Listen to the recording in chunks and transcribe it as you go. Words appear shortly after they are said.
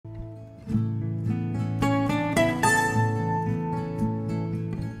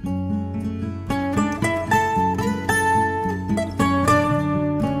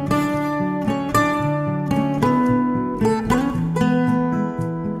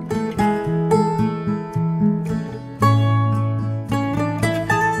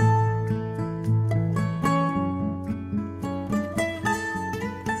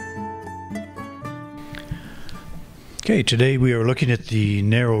Okay, today we are looking at the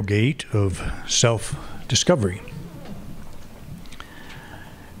narrow gate of self-discovery.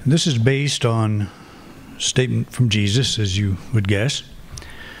 This is based on a statement from Jesus, as you would guess.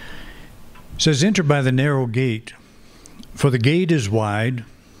 It says, "Enter by the narrow gate, for the gate is wide,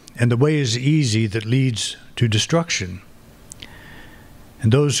 and the way is easy that leads to destruction.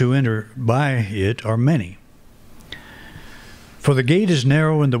 And those who enter by it are many. For the gate is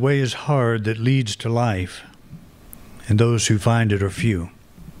narrow, and the way is hard that leads to life, and those who find it are few."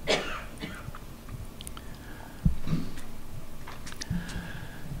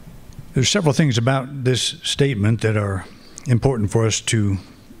 There's several things about this statement that are important for us to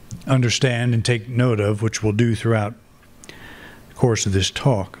understand and take note of, which we'll do throughout the course of this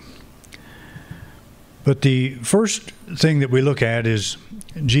talk. But the first thing that we look at is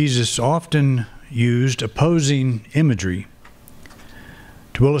Jesus often used opposing imagery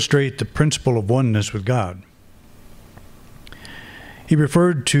to illustrate the principle of oneness with God. He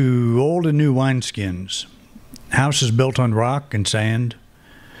referred to old and new wineskins, houses built on rock and sand,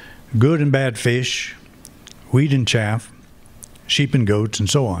 good and bad fish, wheat and chaff, sheep and goats, and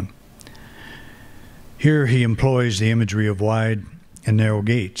so on. Here he employs the imagery of wide and narrow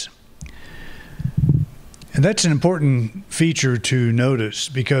gates. And that's an important feature to notice,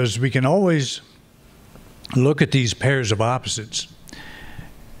 because we can always look at these pairs of opposites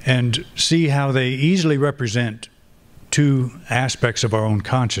and see how they easily represent two aspects of our own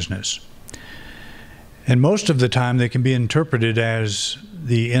consciousness. And most of the time they can be interpreted as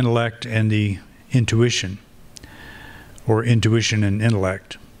the intellect and the intuition, or intuition and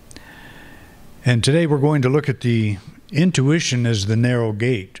intellect. And today we're going to look at the intuition as the narrow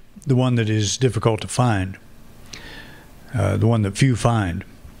gate, the one that is difficult to find, the one that few find.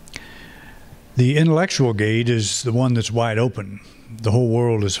 The intellectual gate is the one that's wide open. The whole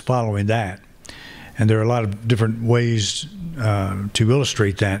world is following that. And there are a lot of different ways to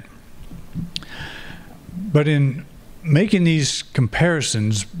illustrate that. But in making these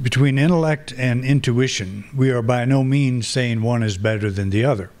comparisons between intellect and intuition, we are by no means saying one is better than the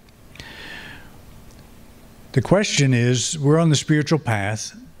other. The question is, we're on the spiritual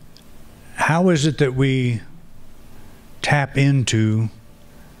path. How is it that we tap into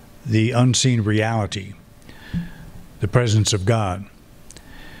the unseen reality, the presence of God?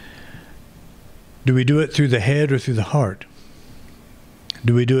 Do we do it through the head or through the heart?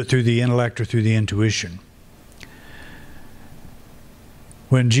 Do we do it through the intellect or through the intuition?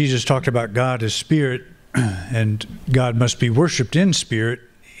 When Jesus talked about God as spirit and God must be worshiped in spirit,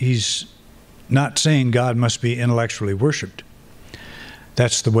 he's not saying God must be intellectually worshiped.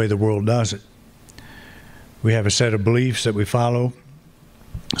 That's the way the world does it. We have a set of beliefs that we follow,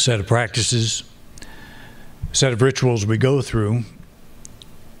 a set of practices, a set of rituals we go through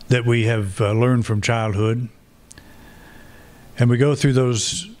that we have learned from childhood. And we go through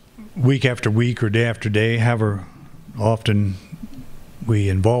those week after week or day after day, however often we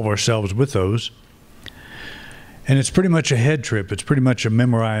involve ourselves with those. And it's pretty much a head trip. It's pretty much a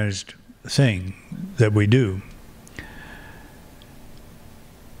memorized thing that we do.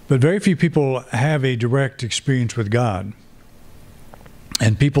 But very few people have a direct experience with God.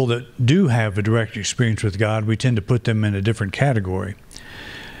 And people that do have a direct experience with God, we tend to put them in a different category.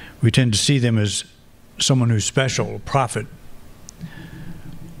 We tend to see them as someone who's special, a prophet,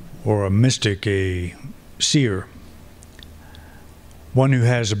 or a mystic, a seer, one who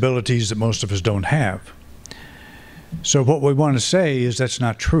has abilities that most of us don't have. So what we want to say is that's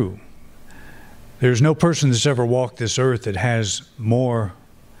not true. There's no person that's ever walked this earth that has more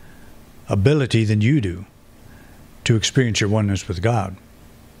ability than you do to experience your oneness with God.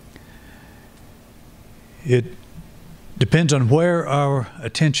 It depends on where our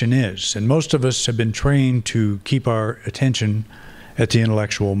attention is, and most of us have been trained to keep our attention at the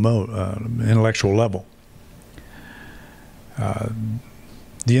intellectual level.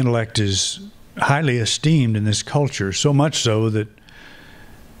 The intellect is highly esteemed in this culture, so much so that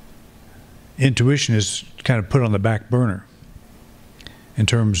intuition is kind of put on the back burner in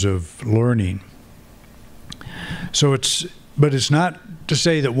terms of learning. But it's not to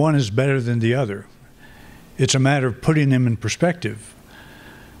say that one is better than the other. It's a matter of putting them in perspective.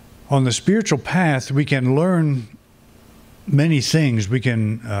 On the spiritual path, we can learn many things. We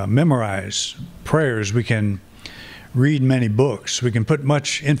can memorize prayers. We can read many books. We can put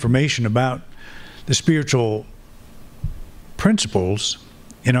much information about the spiritual principles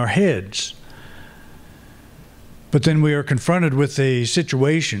in our heads. But then we are confronted with a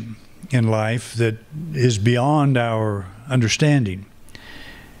situation in life that is beyond our understanding.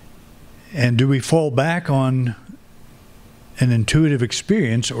 And do we fall back on an intuitive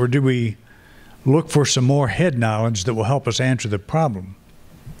experience, or do we look for some more head knowledge that will help us answer the problem.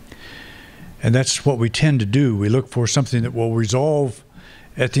 And that's what we tend to do. We look for something that will resolve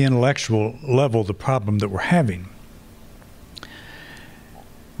at the intellectual level the problem that we're having.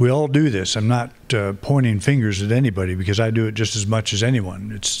 We all do this. I'm not pointing fingers at anybody, because I do it just as much as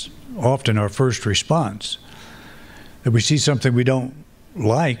anyone. It's often our first response. That we see something we don't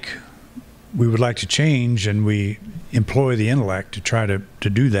like, we would like to change, and we employ the intellect to try to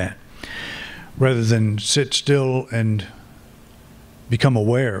do that, rather than sit still and become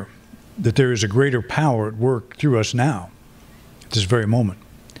aware that there is a greater power at work through us now, at this very moment.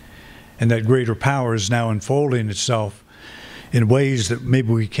 And that greater power is now unfolding itself in ways that maybe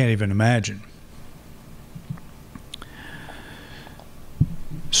we can't even imagine.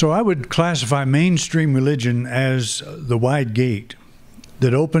 So I would classify mainstream religion as the wide gate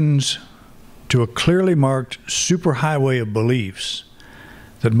that opens to a clearly marked superhighway of beliefs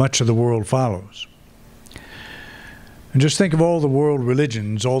that much of the world follows. And just think of all the world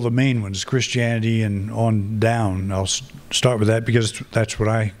religions, all the main ones, Christianity and on down. I'll start with that because that's what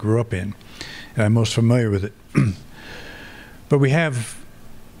I grew up in, and I'm most familiar with it. But we have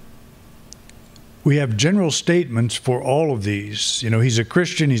general statements for all of these. You know, he's a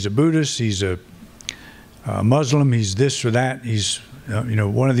Christian, he's a Buddhist, he's a Muslim, he's this or that, he's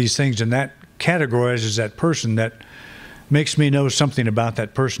one of these things, and that categorizes that person. That makes me know something about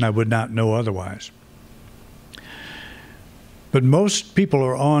that person I would not know otherwise. But most people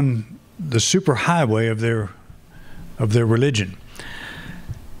are on the superhighway of their religion.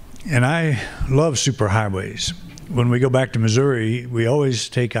 And I love superhighways. When we go back to Missouri, we always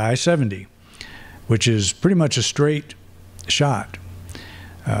take I-70, which is pretty much a straight shot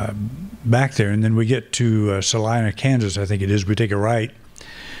back there. And then we get to Salina, Kansas, I think it is. We take a right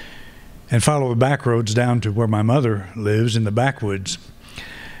and follow the back roads down to where my mother lives in the backwoods.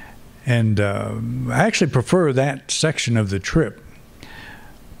 And I actually prefer that section of the trip.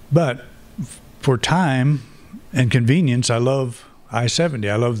 But for time and convenience, I love I-70.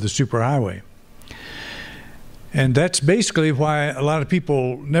 I love the superhighway. And that's basically why a lot of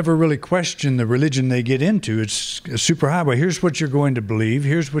people never really question the religion they get into. It's a superhighway. Here's what you're going to believe.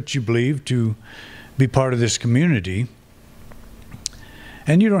 Here's what you believe to be part of this community.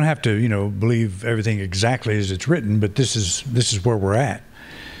 And you don't have to, believe everything exactly as it's written, but this is where we're at.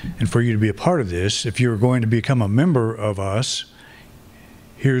 And for you to be a part of this, if you're going to become a member of us,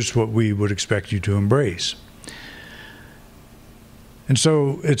 here's what we would expect you to embrace. And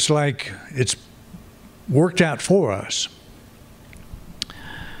so it's like it's worked out for us.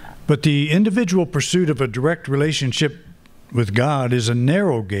 But the individual pursuit of a direct relationship with God is a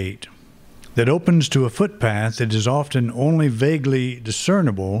narrow gate that opens to a footpath that is often only vaguely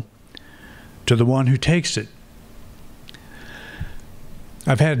discernible to the one who takes it.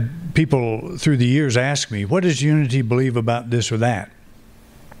 I've had people through the years ask me, what does Unity believe about this or that?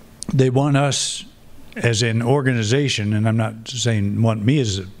 They want us as an organization, and I'm not saying want me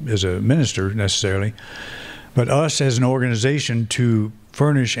as a minister necessarily, but us as an organization to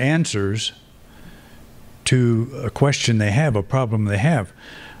furnish answers to a question they have, a problem they have.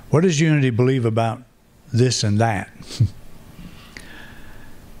 What does Unity believe about this and that?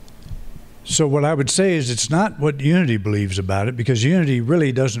 So what I would say is it's not what Unity believes about it, because Unity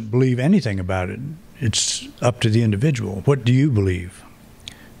really doesn't believe anything about it. It's up to the individual. What do you believe?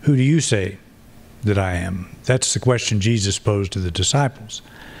 Who do you say that I am? That's the question Jesus posed to the disciples.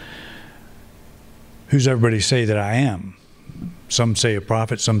 Who's everybody say that I am? Some say a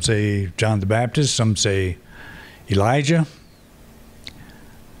prophet, some say John the Baptist, some say Elijah.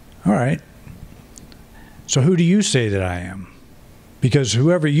 All right. So who do you say that I am? Because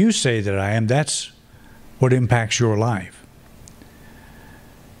whoever you say that I am, that's what impacts your life.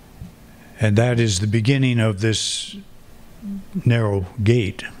 And that is the beginning of this narrow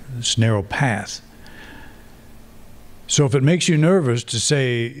gate, this narrow path. So if it makes you nervous to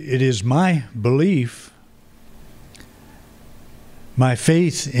say, it is my belief, my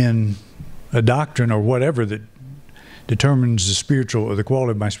faith in a doctrine or whatever that determines the spiritual or the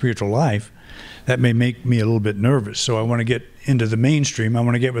quality of my spiritual life, that may make me a little bit nervous. So I want to get into the mainstream. I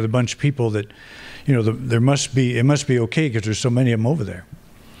want to get with a bunch of people that, it must be okay because there's so many of them over there.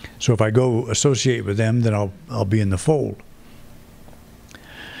 So if I go associate with them, then I'll be in the fold.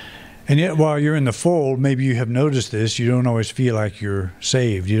 And yet, while you're in the fold, maybe you have noticed this, you don't always feel like you're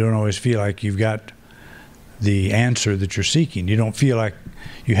saved. You don't always feel like you've got the answer that you're seeking. You don't feel like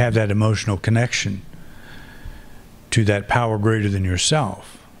you have that emotional connection to that power greater than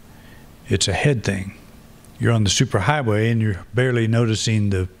yourself. It's a head thing. You're on the superhighway and you're barely noticing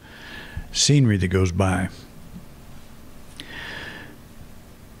the scenery that goes by.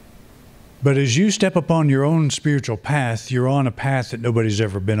 But as you step upon your own spiritual path, you're on a path that nobody's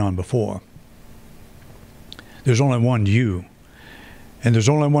ever been on before. There's only one you. And there's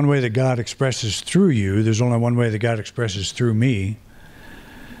only one way that God expresses through you. There's only one way that God expresses through me.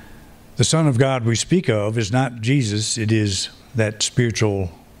 The Son of God we speak of is not Jesus. It is that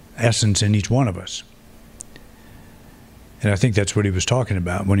spiritual essence in each one of us. And I think that's what he was talking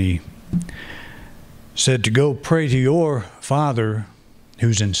about when he said to go pray to your Father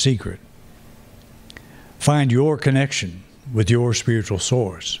who's in secret. Find your connection with your spiritual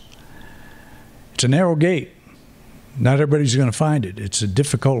source. It's a narrow gate. Not everybody's going to find it. It's a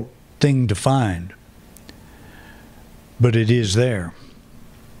difficult thing to find. But it is there.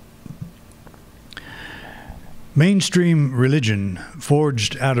 Mainstream religion,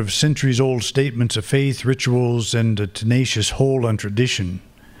 forged out of centuries-old statements of faith, rituals, and a tenacious hold on tradition,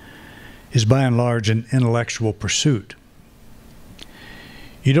 is by and large an intellectual pursuit.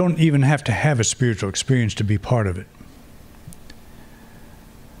 You don't even have to have a spiritual experience to be part of it.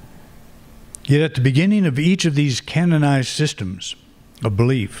 Yet at the beginning of each of these canonized systems of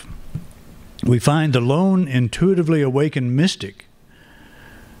belief, we find the lone, intuitively awakened mystic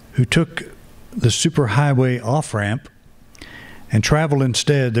who took the superhighway off-ramp and traveled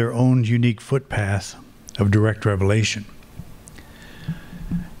instead their own unique footpath of direct revelation.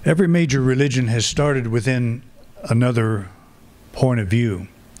 Every major religion has started within another point of view.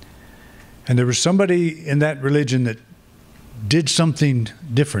 And there was somebody in that religion that did something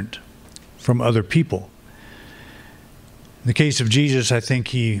different from other people. In the case of Jesus, I think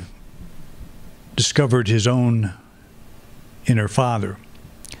he discovered his own inner Father.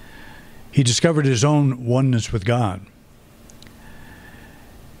 He discovered his own oneness with God.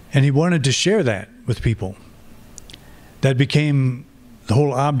 And he wanted to share that with people. That became the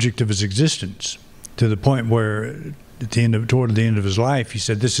whole object of his existence, to the point where toward the end of his life, he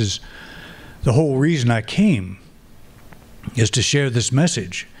said, this is the whole reason I came, is to share this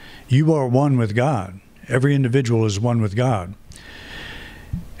message. You are one with God. Every individual is one with God.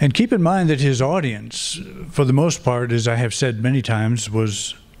 And keep in mind that his audience, for the most part, as I have said many times,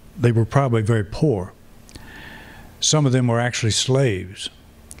 they were probably very poor. Some of them were actually slaves.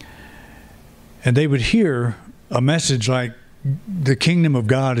 And they would hear a message like, the kingdom of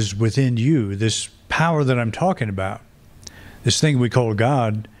God is within you. This power that I'm talking about, this thing we call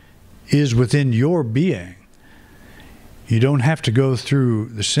God, is within your being. You don't have to go through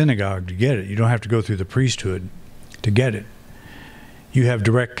the synagogue to get it. You don't have to go through the priesthood to get it. You have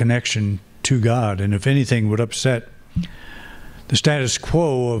direct connection to God. And if anything would upset the status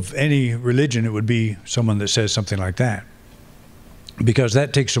quo of any religion, it would be someone that says something like that. Because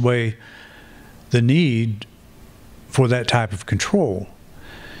that takes away the need for that type of control.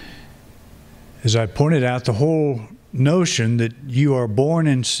 As I pointed out, the whole notion that you are born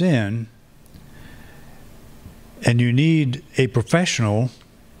in sin and you need a professional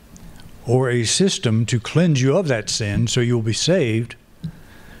or a system to cleanse you of that sin so you'll be saved,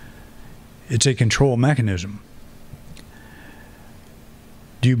 it's a control mechanism.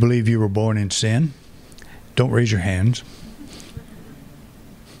 Do you believe you were born in sin? Don't raise your hands.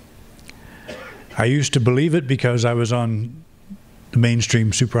 I used to believe it because I was on the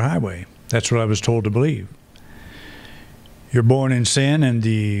mainstream superhighway. That's what I was told to believe. You're born in sin, and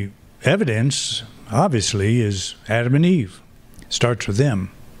the evidence, obviously, is Adam and Eve. It starts with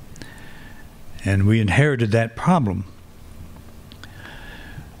them. And we inherited that problem.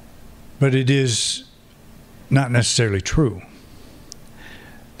 But it is not necessarily true.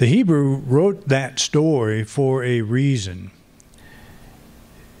 The Hebrew wrote that story for a reason.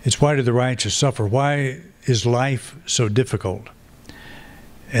 It's why do the righteous suffer? Why is life so difficult?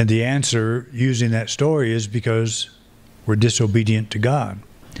 And the answer using that story is because we're disobedient to God.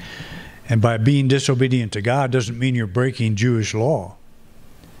 And by being disobedient to God doesn't mean you're breaking Jewish law.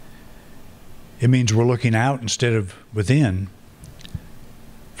 It means we're looking out instead of within,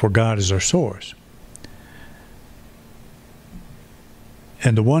 for God is our source.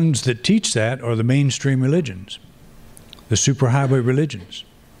 And the ones that teach that are the mainstream religions, the superhighway religions.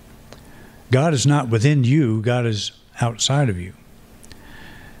 God is not within you, God is outside of you.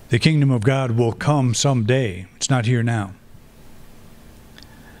 The kingdom of God will come someday. It's not here now.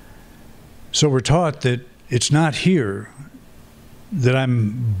 So we're taught that it's not here, that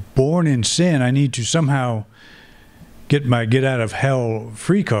I'm born in sin. I need to somehow get my get out of hell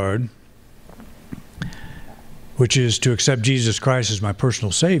free card, which is to accept Jesus Christ as my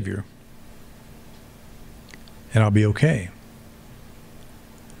personal Savior, and I'll be okay.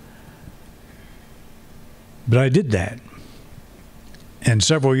 But I did that. And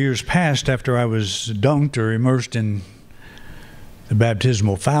several years passed after I was dunked or immersed in the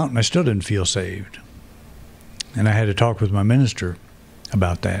baptismal fountain, I still didn't feel saved. And I had to talk with my minister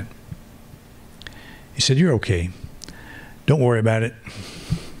about that. He said, "You're okay. Don't worry about it."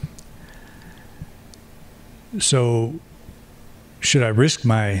 So, should I risk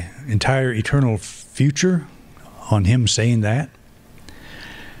my entire eternal future on him saying that?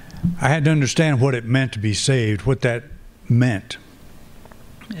 I had to understand what it meant to be saved, what that meant.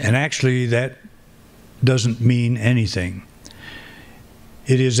 And actually, that doesn't mean anything.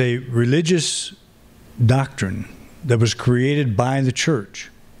 It is a religious doctrine that was created by the church.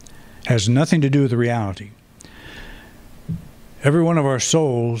 Has nothing to do with the reality. Every one of our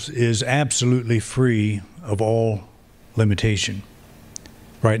souls is absolutely free of all limitation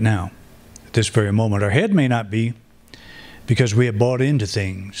right now, at this very moment. Our head may not be, because we have bought into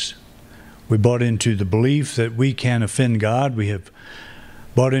things. We bought into the belief that we can offend God. We have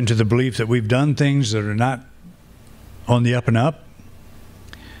bought into the belief that we've done things that are not on the up and up.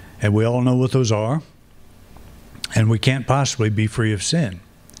 And we all know what those are. And we can't possibly be free of sin.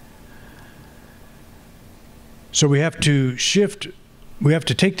 So we have to shift, we have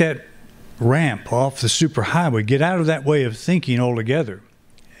to take that ramp off the superhighway, get out of that way of thinking altogether,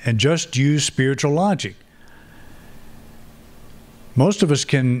 and just use spiritual logic. Most of us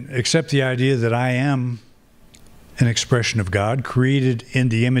can accept the idea that I am an expression of God, created in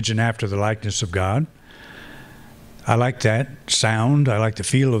the image and after the likeness of God. I like that sound. I like the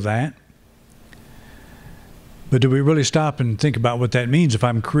feel of that. But do we really stop and think about what that means? If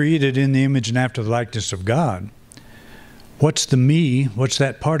I'm created in the image and after the likeness of God, what's the me? What's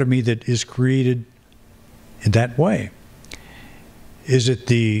that part of me that is created in that way? Is it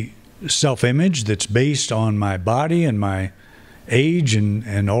the self-image that's based on my body and my age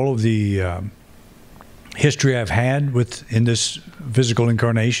and all of the history I've had in this physical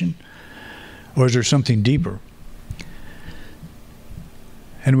incarnation? Or is there something deeper?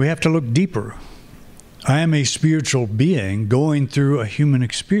 And we have to look deeper. I am a spiritual being going through a human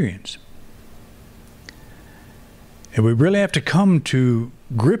experience. And we really have to come to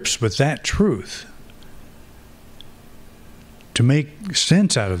grips with that truth to make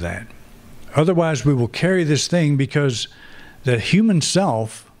sense out of that. Otherwise, we will carry this thing because the human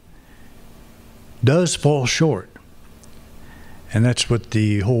self does fall short. And that's what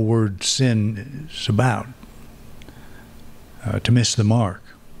the whole word sin is about. To miss the mark,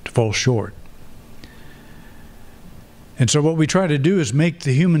 to fall short. And so what we try to do is make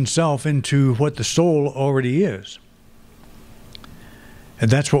the human self into what the soul already is. And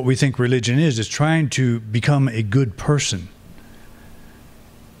that's what we think religion is trying to become a good person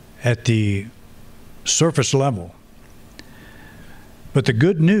at the surface level. But the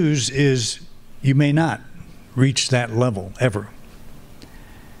good news is you may not reach that level ever.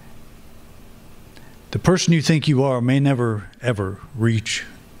 The person you think you are may never, ever reach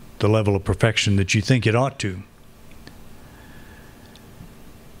the level of perfection that you think it ought to.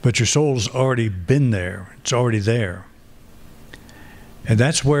 But your soul's already been there. It's already there. And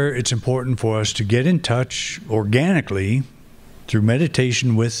that's where it's important for us to get in touch organically through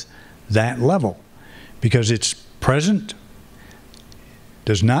meditation with that level. Because it's present,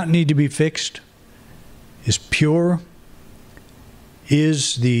 does not need to be fixed, is pure,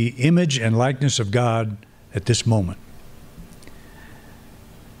 is the image and likeness of God at this moment.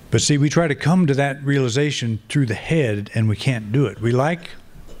 But see, we try to come to that realization through the head, and we can't do it. We like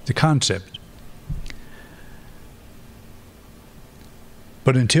the concept.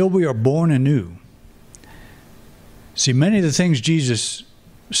 But until we are born anew, see, many of the things Jesus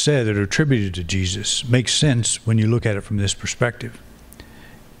said that are attributed to Jesus make sense when you look at it from this perspective.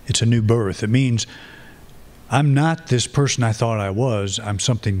 It's a new birth. It means I'm not this person I thought I was. I'm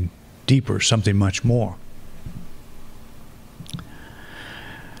something deeper, something much more.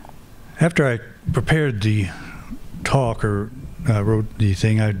 After I prepared the talk or wrote the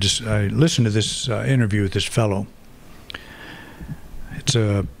thing, I listened to this interview with this fellow.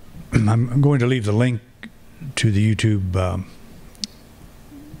 I'm going to leave the link to the YouTube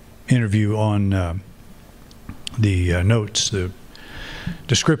interview on the notes, the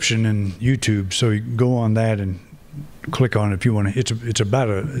description in YouTube, so you can go on that and click on it if you want to.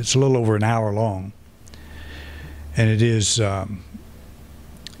 It's a little over an hour long, and it is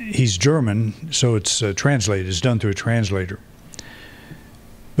he's German, so it's translated. It's done through a translator,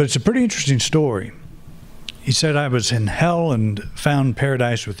 but it's a pretty interesting story. He said, "I was in hell and found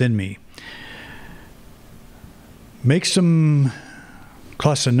paradise within me." Make some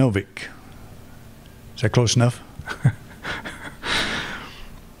Klasenovic. Is that close enough?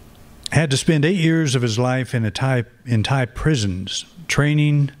 Had to spend 8 years of his life in Thai prisons.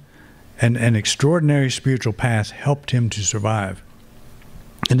 Training and an extraordinary spiritual path helped him to survive.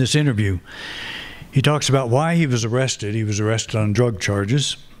 in this interview, he talks about why he was arrested. He was arrested on drug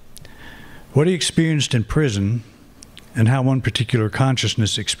charges, what he experienced in prison, and how one particular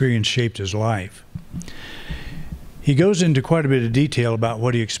consciousness experience shaped his life. He goes into quite a bit of detail about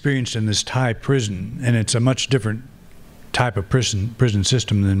what he experienced in this Thai prison, and it's a much different type of prison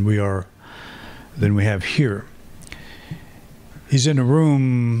system than we have here. He's in a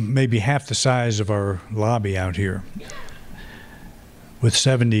room maybe half the size of our lobby out here with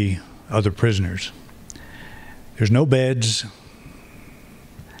 70 other prisoners. There's no beds.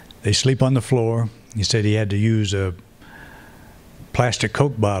 They sleep on the floor. He said he had to use a plastic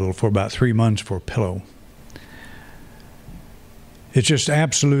Coke bottle for about 3 months for a pillow. It's just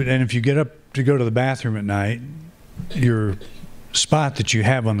absolute, and if you get up to go to the bathroom at night, your spot that you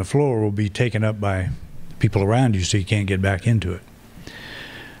have on the floor will be taken up by people around you, so you can't get back into it.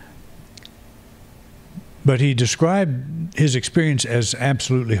 But he described his experience as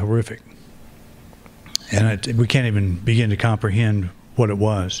absolutely horrific. And we can't even begin to comprehend what it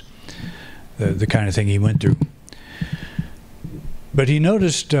was, the kind of thing he went through. But he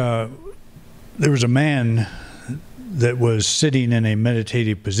noticed there was a man that was sitting in a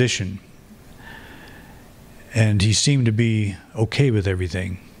meditative position, and he seemed to be okay with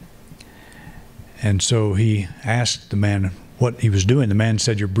everything. And so he asked the man what he was doing. The man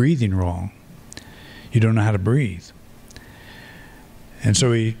said, "You're breathing wrong. You don't know how to breathe." And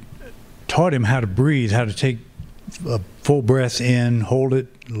so he taught him how to breathe, how to take a full breath in, hold it,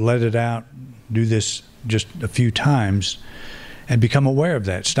 let it out, do this just a few times, and become aware of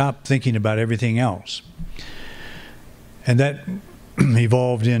that. Stop thinking about everything else. And that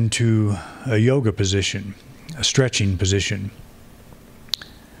evolved into a yoga position, a stretching position,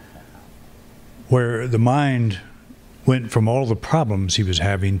 where the mind went from all the problems he was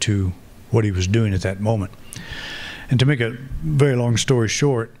having to what he was doing at that moment. And to make a very long story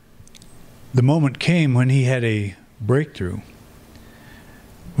short, the moment came when he had a breakthrough,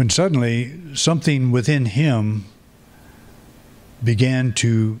 when suddenly something within him began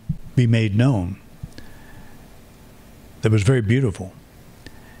to be made known that was very beautiful.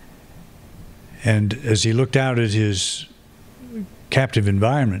 And as he looked out at his captive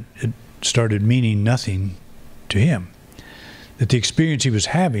environment, it started meaning nothing to him. That the experience he was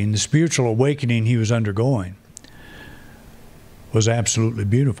having, the spiritual awakening he was undergoing, was absolutely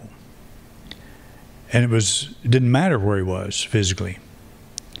beautiful. And it didn't matter where he was physically.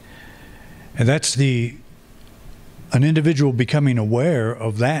 And that's an individual becoming aware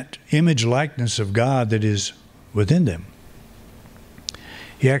of that image likeness of God that is within them.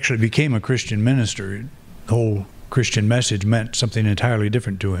 He actually became a Christian minister. The whole Christian message meant something entirely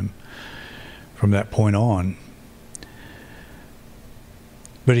different to him from that point on.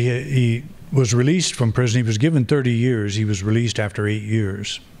 But he was released from prison. He was given 30 years. He was released after 8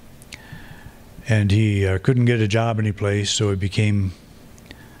 years. And he couldn't get a job anyplace, so he became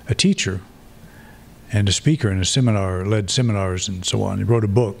a teacher and a speaker in a seminar, led seminars and so on. He wrote a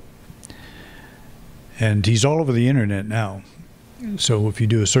book. And he's all over the internet now. So if you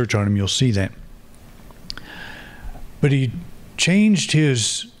do a search on him, you'll see that. But he changed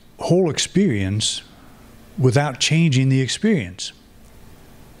his whole experience without changing the experience,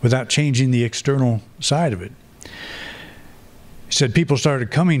 without changing the external side of it. He said people started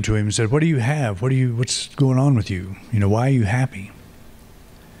coming to him and said, "What do you have? What's going on with you? Why are you happy?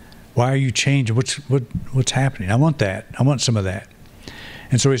 Why are you changing? What's happening? I want that. I want some of that."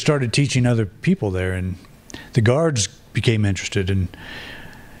 And so he started teaching other people there, and the guards became interested, and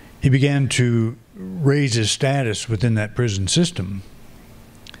he began to raise his status within that prison system.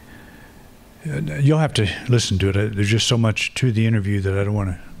 You'll have to listen to it. There's just so much to the interview that I don't want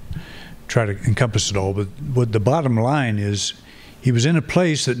to try to encompass it all. But what the bottom line is, he was in a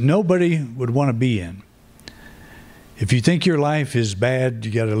place that nobody would want to be in. If you think your life is bad,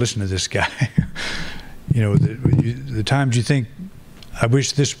 you got to listen to this guy. The times you think, "I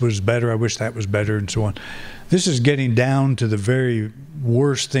wish this was better, I wish that was better," and so on. This is getting down to the very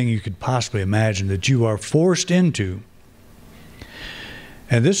worst thing you could possibly imagine that you are forced into.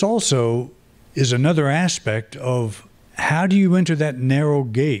 And this also is another aspect of how do you enter that narrow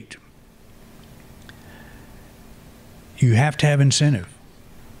gate? You have to have incentive.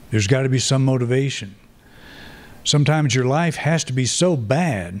 There's got to be some motivation. Sometimes your life has to be so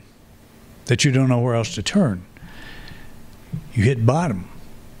bad that you don't know where else to turn. You hit bottom.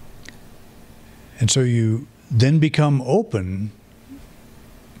 And so you then become open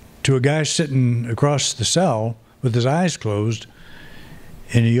to a guy sitting across the cell with his eyes closed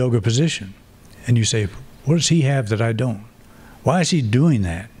in a yoga position. And you say, "What does he have that I don't? Why is he doing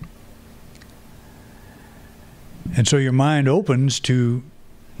that?" And so your mind opens to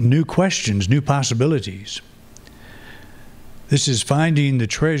new questions, new possibilities. This is finding the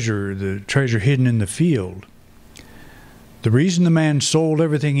treasure hidden in the field. The reason the man sold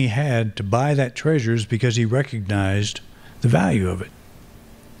everything he had to buy that treasure is because he recognized the value of it.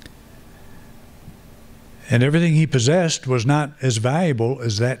 And everything he possessed was not as valuable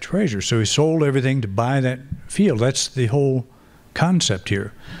as that treasure. So he sold everything to buy that field. That's the whole concept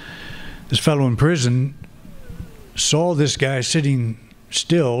here. This fellow in prison saw this guy sitting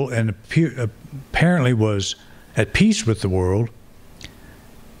still and apparently was at peace with the world,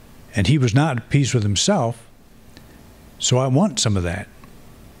 and he was not at peace with himself. So I want some of that.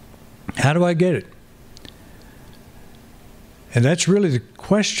 How do I get it? And that's really the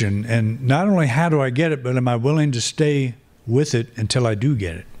question. And not only how do I get it, but am I willing to stay with it until I do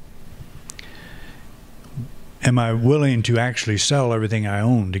get it? Am I willing to actually sell everything I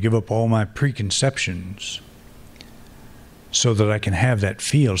own, to give up all my preconceptions so that I can have that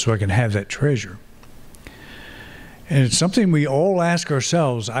field, so I can have that treasure? And it's something we all ask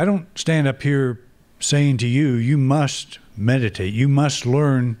ourselves. I don't stand up here saying to you, you must meditate. You must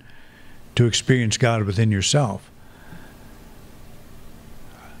learn to experience God within yourself.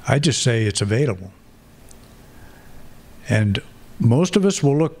 I just say it's available. And most of us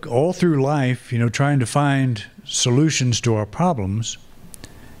will look all through life, trying to find solutions to our problems.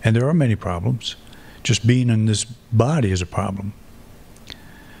 And there are many problems. Just being in this body is a problem.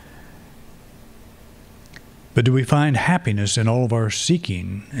 But do we find happiness in all of our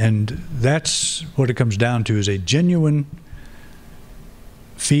seeking? And that's what it comes down to, is a genuine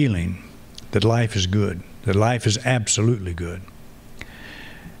feeling that life is good, that life is absolutely good.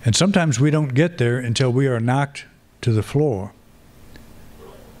 And sometimes we don't get there until we are knocked to the floor.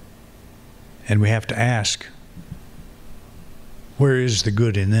 And we have to ask, where is the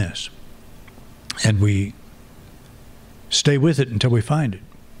good in this? And we stay with it until we find it.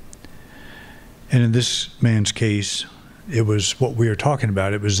 And in this man's case, it was what we are talking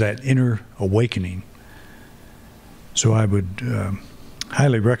about. It was that inner awakening. So I would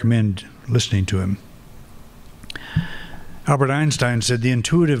highly recommend listening to him. Albert Einstein said, the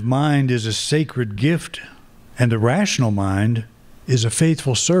intuitive mind is a sacred gift, and the rational mind is a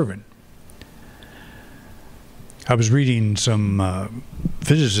faithful servant. I was reading some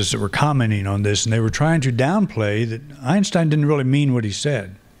physicists that were commenting on this, and they were trying to downplay that Einstein didn't really mean what he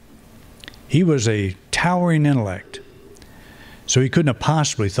said. He was a towering intellect, so he couldn't have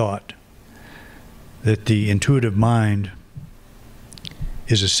possibly thought that the intuitive mind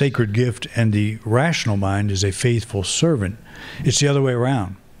is a sacred gift and the rational mind is a faithful servant. It's the other way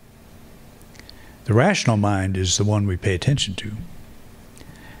around. The rational mind is the one we pay attention to.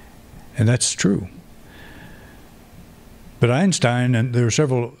 And that's true. But Einstein, and there are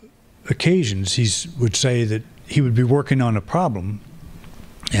several occasions, he would say that he would be working on a problem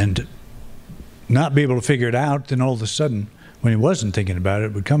and not be able to figure it out, then all of a sudden, when he wasn't thinking about it,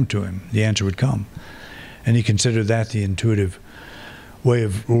 it would come to him. The answer would come. And he considered that the intuitive way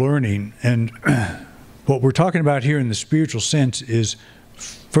of learning. And what we're talking about here in the spiritual sense is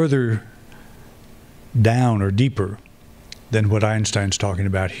further down or deeper than what Einstein's talking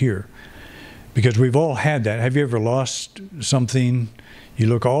about here. Because we've all had that. Have you ever lost something? You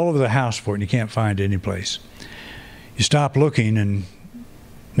look all over the house for it and you can't find it any place. You stop looking and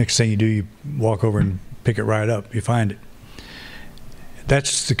next thing you do, you walk over and pick it right up. You find it.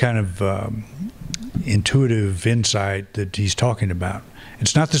 That's the kind of intuitive insight that he's talking about.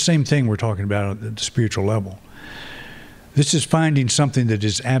 It's not the same thing we're talking about at the spiritual level. This is finding something that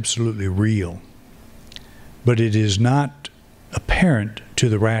is absolutely real, but it is not apparent to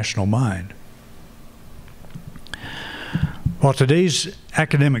the rational mind. While today's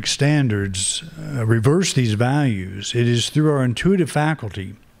academic standards reverse these values, it is through our intuitive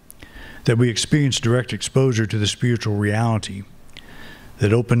faculty that we experience direct exposure to the spiritual reality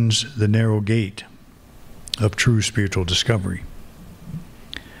that opens the narrow gate of true spiritual discovery.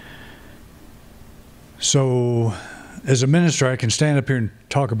 So, as a minister, I can stand up here and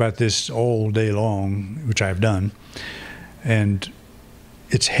talk about this all day long, which I've done, and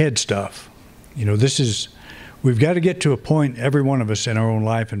it's head stuff. We've got to get to a point, every one of us in our own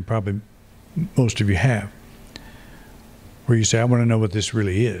life, and probably most of you have, where you say, I want to know what this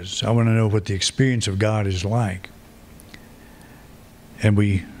really is. I want to know what the experience of God is like. And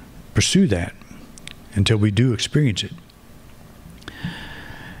we pursue that until we do experience it.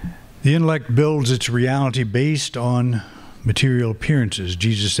 The intellect builds its reality based on material appearances.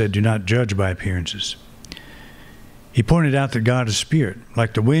 Jesus said, do not judge by appearances. He pointed out that God is spirit.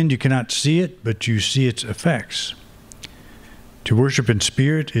 Like the wind, you cannot see it, but you see its effects. To worship in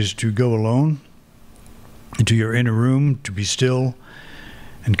spirit is to go alone into your inner room, to be still,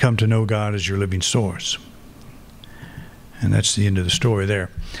 and come to know God as your living source. And that's the end of the story there.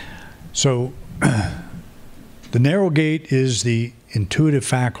 So the narrow gate is the intuitive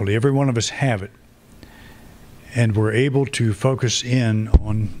faculty. Every one of us have it. And we're able to focus in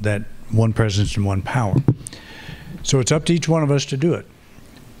on that one presence and one power. So it's up to each one of us to do it.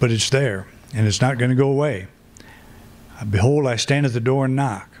 But it's there, and it's not going to go away. Behold, I stand at the door and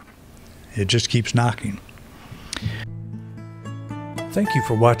knock. It just keeps knocking. Thank you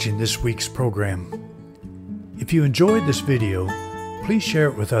for watching this week's program. If you enjoyed this video, please share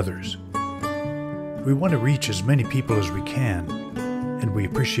it with others. We want to reach as many people as we can, and we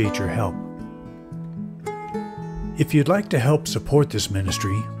appreciate your help. If you'd like to help support this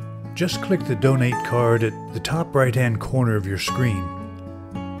ministry, just click the donate card at the top right-hand corner of your screen.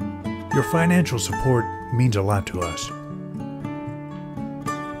 Your financial support means a lot to us.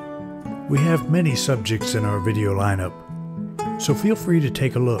 We have many subjects in our video lineup, so feel free to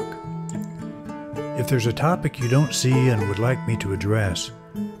take a look. If there's a topic you don't see and would like me to address,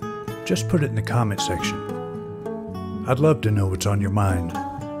 just put it in the comment section. I'd love to know what's on your mind.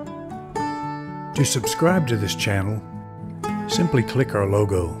 To subscribe to this channel, simply click our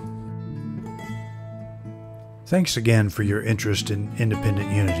logo. Thanks again for your interest in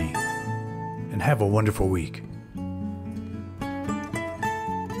independent unity, and have a wonderful week.